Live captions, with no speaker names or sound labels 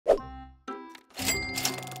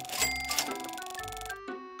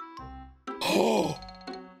Oh,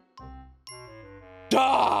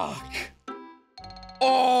 Dark.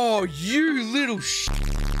 Oh, you little shit.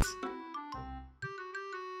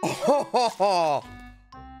 Oh,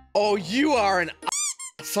 oh, you are an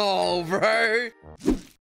asshole, bro.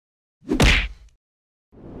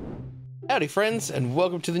 Howdy friends, and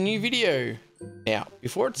welcome to the new video. Now,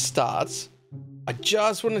 before it starts, I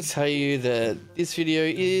just want to tell you that this video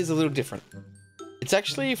is a little different. It's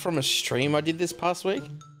actually from a stream I did this past week.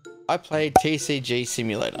 I played TCG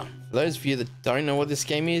Simulator. For those of you that don't know what this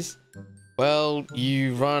game is, well,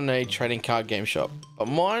 you run a trading card game shop, but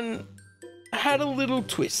mine had a little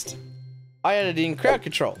twist. I added in crowd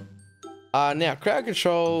control. Now, crowd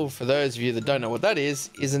control, for those of you that don't know what that is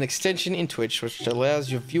an extension in Twitch which allows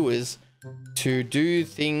your viewers to do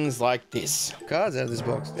things like this. Cards out of this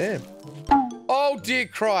box, damn. Oh dear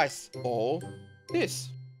Christ. Or this.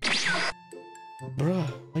 Bruh,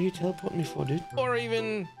 what are you teleporting me for, dude? Or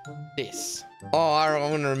even this. Oh, I'm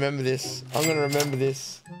gonna remember this. I'm gonna remember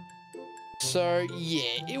this. So,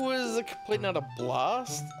 yeah, it was a complete and utter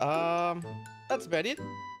blast. That's about it.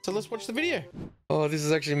 So let's watch the video. Oh, this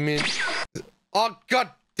is actually mint. Oh, god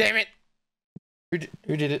damn it. Who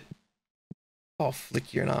did it? Oh,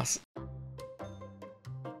 flick your ass.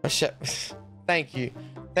 Oh, shit. Thank you.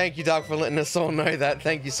 Thank you, Doug, for letting us all know that.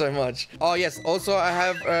 Thank you so much. Oh, yes. Also, I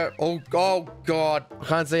have, oh, God. I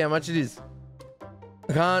can't say how much it is.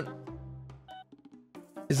 I can't.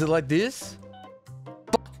 Is it like this?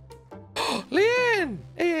 Leanne!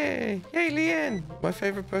 Hey, Leanne. My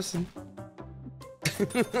favorite person.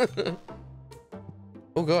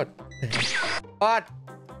 Oh, God. What?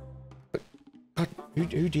 God,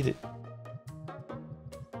 who did it?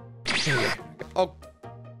 There we go. Oh.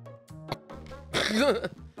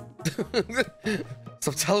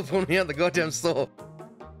 Stop teleporting me out the goddamn store.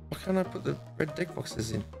 Why can't I put the red deck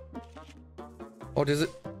boxes in? Oh, does it?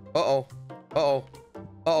 Uh-oh. Uh-oh.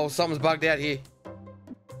 Uh-oh, something's bugged out here.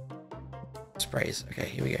 Sprays. Okay,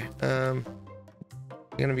 here we go.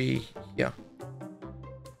 Gonna be here.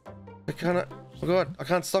 I can't. Oh god, I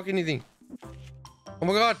can't stock anything. Oh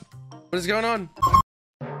my god, what is going on?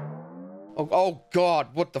 Oh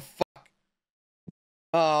god, what the fuck?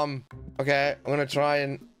 Okay, I'm gonna try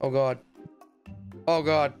and. Oh god. Oh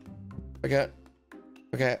god. Okay.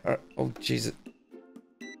 Okay. All right. Oh Jesus.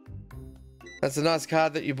 That's a nice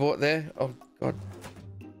card that you bought there. Oh god.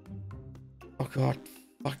 Oh god.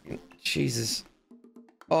 Fucking Jesus.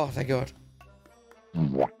 Oh thank god.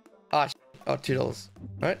 Ah, oh, $2.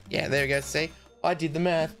 Right? Yeah, there we go. See? I did the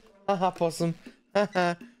math. Haha, possum.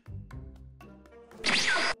 Haha.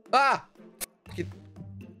 Ah!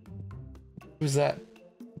 Who's that?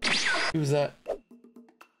 Who was that?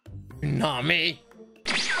 Not me.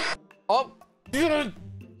 Oh.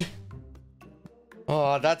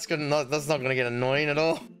 Oh, that's not gonna get annoying at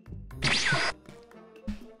all.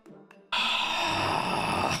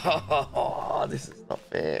 Oh, this is not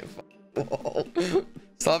fair.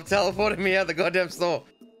 Stop teleporting me out the goddamn store.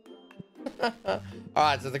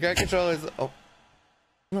 Alright, so the crowd control is. Oh.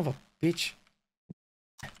 Son of a bitch.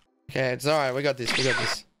 Okay, it's alright. We got this. We got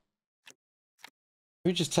this.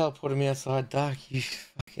 Who just teleported me outside, Dark? You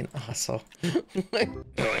fucking asshole.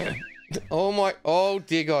 Oh my. Oh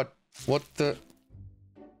dear God. What the.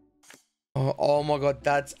 Oh my God.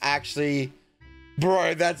 That's actually.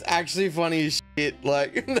 Bro, that's actually funny as shit.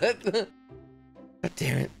 Like. God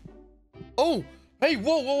damn it. Oh. Hey,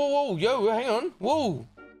 whoa. Yo, hang on. Whoa.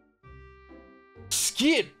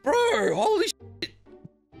 Skid. Bro, holy shit.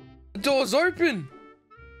 The door's open.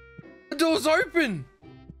 The door's open.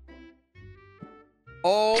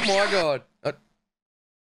 Oh my god. I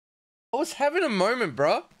was having a moment,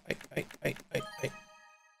 bro. Wait.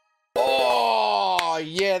 Oh,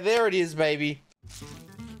 yeah, there it is, baby.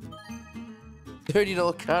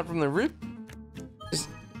 $30 card from the rip.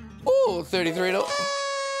 Oh, $33.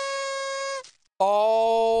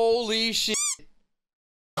 Holy shit.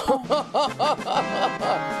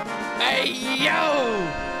 Hey, yo.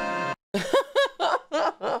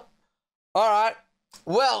 All right.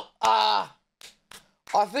 Well,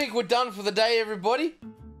 I think we're done for the day, everybody.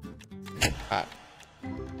 Alright.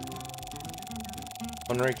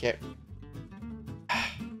 Enrique.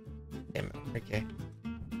 Damn it, Enrique.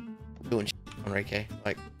 Doing shit, Enrique.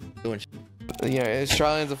 Like, doing shit. You know,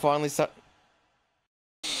 Australians are finally start.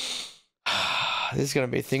 This is gonna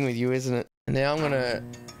be a thing with you, isn't it? And now I'm gonna.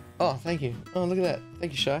 Oh, thank you. Oh, look at that.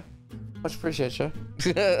 Thank you, Shy. Much appreciated, Shy.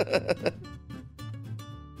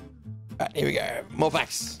 Alright, here we go. More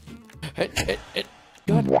packs. Hit.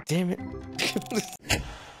 God damn it.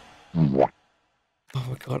 Oh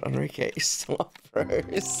my god, Enrique is still up, bro.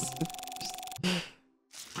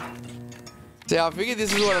 So I figured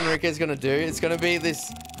this is what Enrique's gonna do. It's gonna be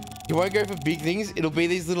this. You won't go for big things. It'll be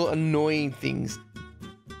these little annoying things.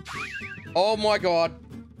 Oh my god.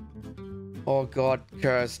 Oh god.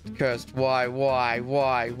 Cursed. Cursed. Why?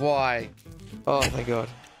 Oh, thank god.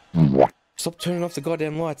 Stop turning off the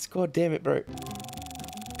goddamn lights. God damn it, bro.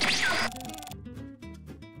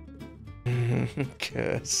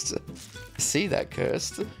 Cursed. I see that,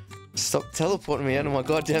 Cursed. Stop teleporting me out of my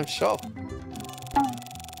goddamn shop.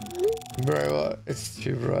 Bro, what? It's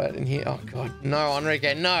too bright in here. Oh god. No,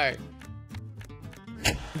 Enrique, no!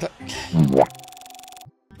 Oh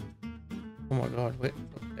my god, wait.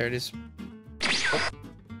 There it is. Oh.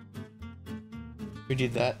 Who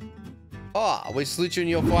did that? Oh, we salute you in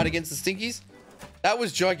your fight against the Stinkies. That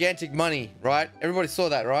was gigantic money, right? Everybody saw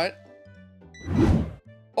that, right?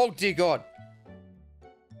 Oh dear god.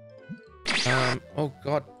 Oh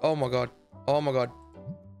god. Oh my god. Oh my god.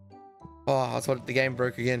 Oh, I thought the game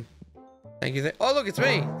broke again. Thank you. Oh look, it's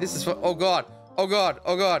me. This is for. Oh god. Oh god.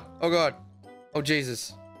 Oh god. Oh god. Oh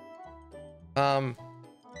Jesus. That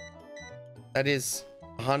is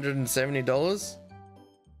 $170.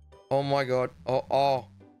 Oh my god. I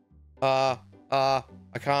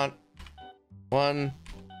can't.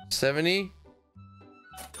 170.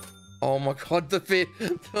 Oh my god, the fit.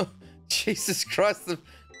 Jesus Christ, the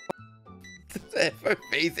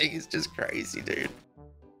FOV thing is just crazy, dude.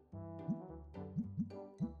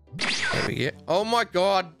 There we go. Oh my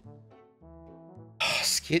god. Oh,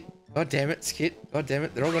 Skit. God damn it, Skit. God damn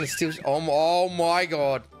it. They're all gonna steal. Oh my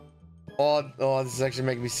god. Oh, this is actually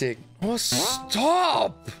making me sick. Oh,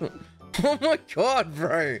 stop. Oh my god,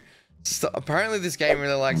 bro. Stop. Apparently this game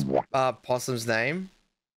really likes Possum's name.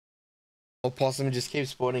 Or Possum just keeps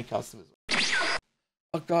spawning customers.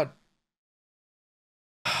 Oh god.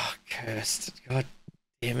 Oh, cursed. God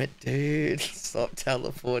damn it, dude. Stop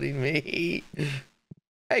teleporting me.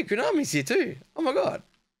 Hey, Konami's here too. Oh my god.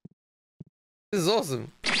 This is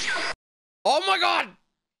awesome. Oh my god!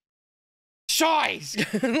 Shies!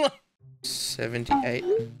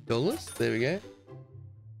 $78. There we go.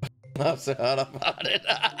 I'm so hard about it.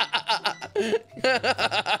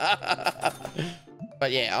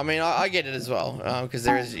 But yeah, I mean, I get it as well. Because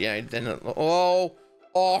there is, you know, then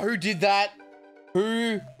who did that?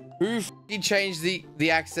 Who f***ing changed the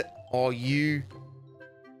accent? Oh, you.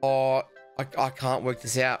 Oh, I can't work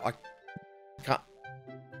this out. I can't.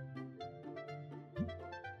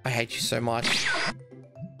 I hate you so much.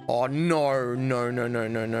 Oh, no.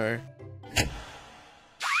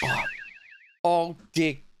 Oh,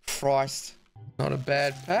 dear Christ. Not a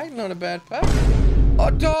bad pack, not a bad pack. Oh,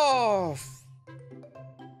 Dolph!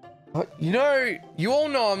 You know, you all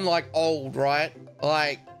know I'm like old, right?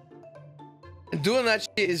 Like, doing that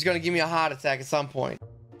shit is gonna give me a heart attack at some point.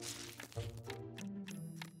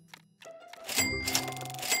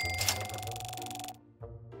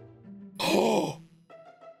 Oh!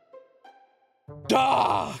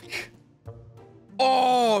 Dark!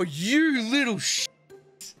 Oh, you little shit!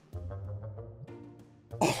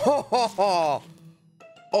 Oh,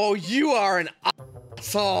 oh, you are an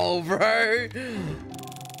asshole, bro.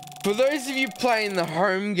 For those of you playing the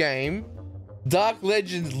home game, Dark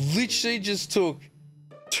Legends literally just took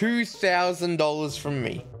 $2,000 from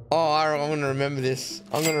me. Oh, I'm gonna remember this.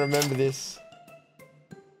 I'm gonna remember this.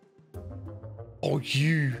 Oh,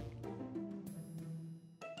 you.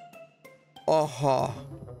 Oh,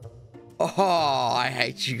 I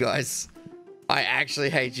hate you guys. I actually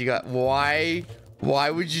hate you guys. Why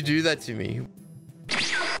would you do that to me?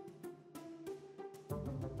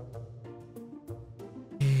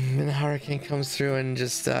 And the hurricane comes through and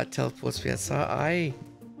just teleports me outside.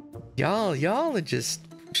 Y'all are just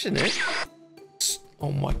pushing it.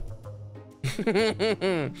 Oh my.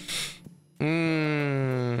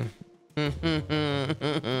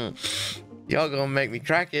 Y'all gonna make me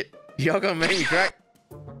crack it. Y'all gonna make me crack.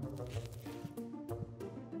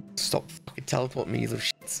 Stop fucking teleporting me, you little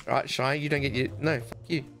shits. Alright, Shy, you don't get your. No, fuck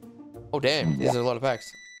you. Oh, damn. These are a lot of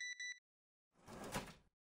packs.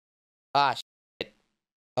 Ah, shit.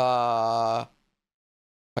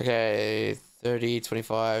 Okay. 30,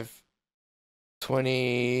 25,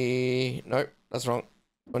 20. Nope, that's wrong.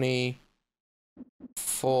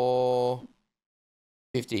 24,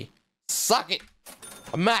 50. Suck it.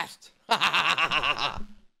 I'm mashed.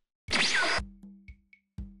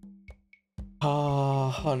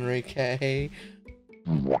 Oh, Enrique.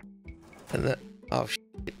 And that. Oh,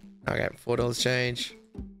 shit. Okay, $4 change.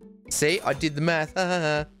 See, I did the math.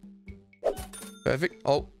 Perfect.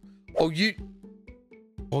 Oh, you.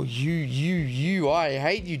 Oh, you. I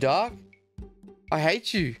hate you, Dark. I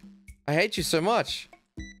hate you. I hate you so much.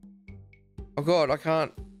 Oh, God, I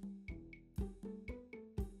can't.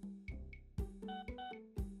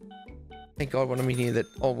 Thank God when I'm in here that...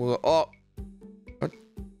 Oh, oh. What?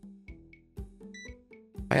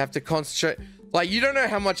 I have to concentrate. Like, you don't know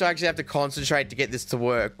how much I actually have to concentrate to get this to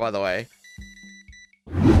work, by the way.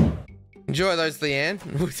 Enjoy those, Leanne.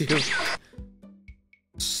 With you.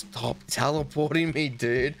 Stop teleporting me,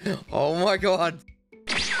 dude. Oh my God.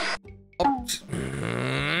 Oh.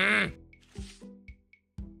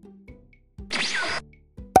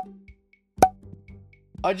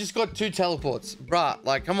 I just got 2 teleports. Bruh,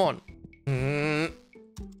 like, come on.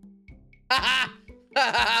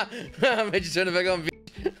 I made you turn it back on,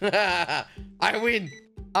 bitch. I win.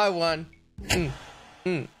 I won.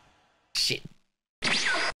 Shit.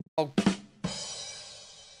 Oh.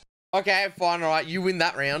 Okay, fine, alright. You win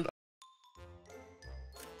that round.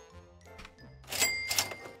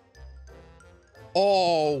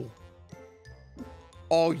 Oh.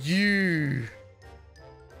 Oh, you.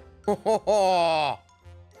 Oh.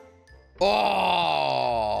 Oh.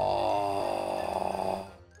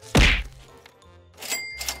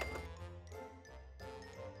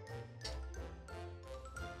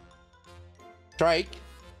 Drake.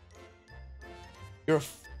 You're a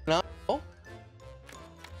f***ing asshole.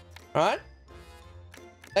 Alright?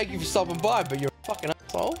 Thank you for stopping by, but you're a fucking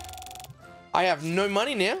asshole. I have no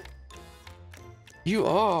money now. You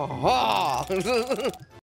are.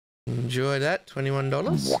 Enjoy that.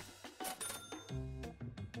 $21.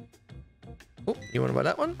 Oh, you want to buy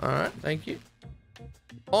that one? Alright, thank you.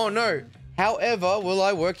 Oh no. However, will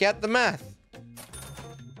I work out the math?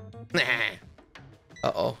 Nah.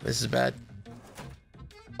 Uh-oh, this is bad.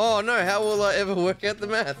 Oh no, how will I ever work out the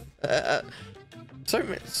math?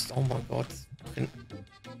 Oh my God.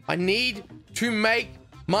 I need to make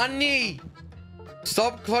money.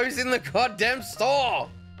 Stop closing the goddamn store.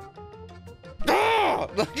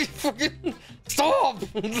 Like, fucking stop.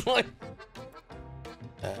 Like,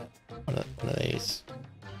 one of these.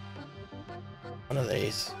 One of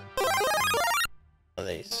these. One of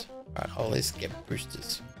these. Alright, I'll at least get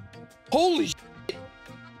boosters. Holy shit!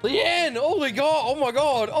 Leanne! Holy God! Oh my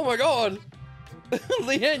God! Oh my God!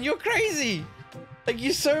 Leanne, you're crazy! Thank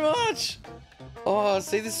you so much! Oh,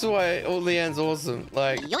 see, this is why Leanne's awesome.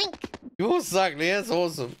 Like, yoink! You all suck. Leanne's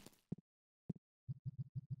awesome.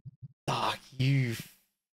 Fuck you,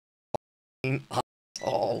 f***ing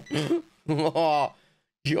asshole. Oh,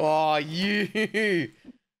 you.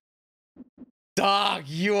 Dog,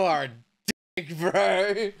 you are a dick, bro.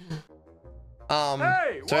 Hey,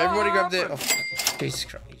 so everybody grab their... Oh, Jesus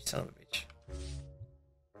Christ, you son of a bitch.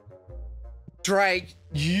 Drake,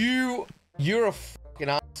 you're a fucking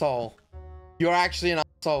asshole. You're actually an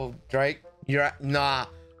asshole, Drake. Nah,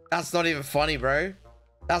 that's not even funny, bro.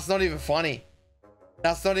 That's not even funny.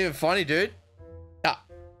 That's not even funny, dude.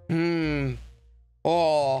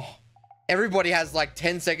 Oh, everybody has like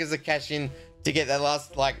 10 seconds of cash in to get that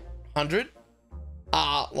last like 100.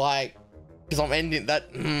 Like, because I'm ending that.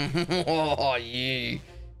 Oh, you,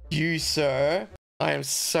 sir. I am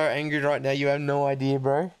so angry right now. You have no idea,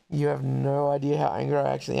 bro. You have no idea how angry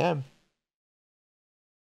I actually am.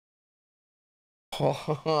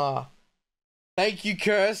 Oh, thank you,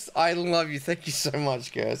 Cursed. I love you. Thank you so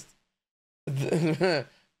much, Cursed. That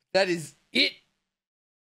is it.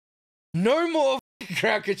 No more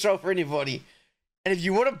crowd control for anybody. And if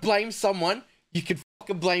you want to blame someone, you can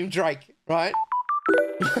fucking blame Drake, right?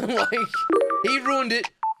 Like, he ruined it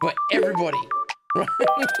for everybody. Right?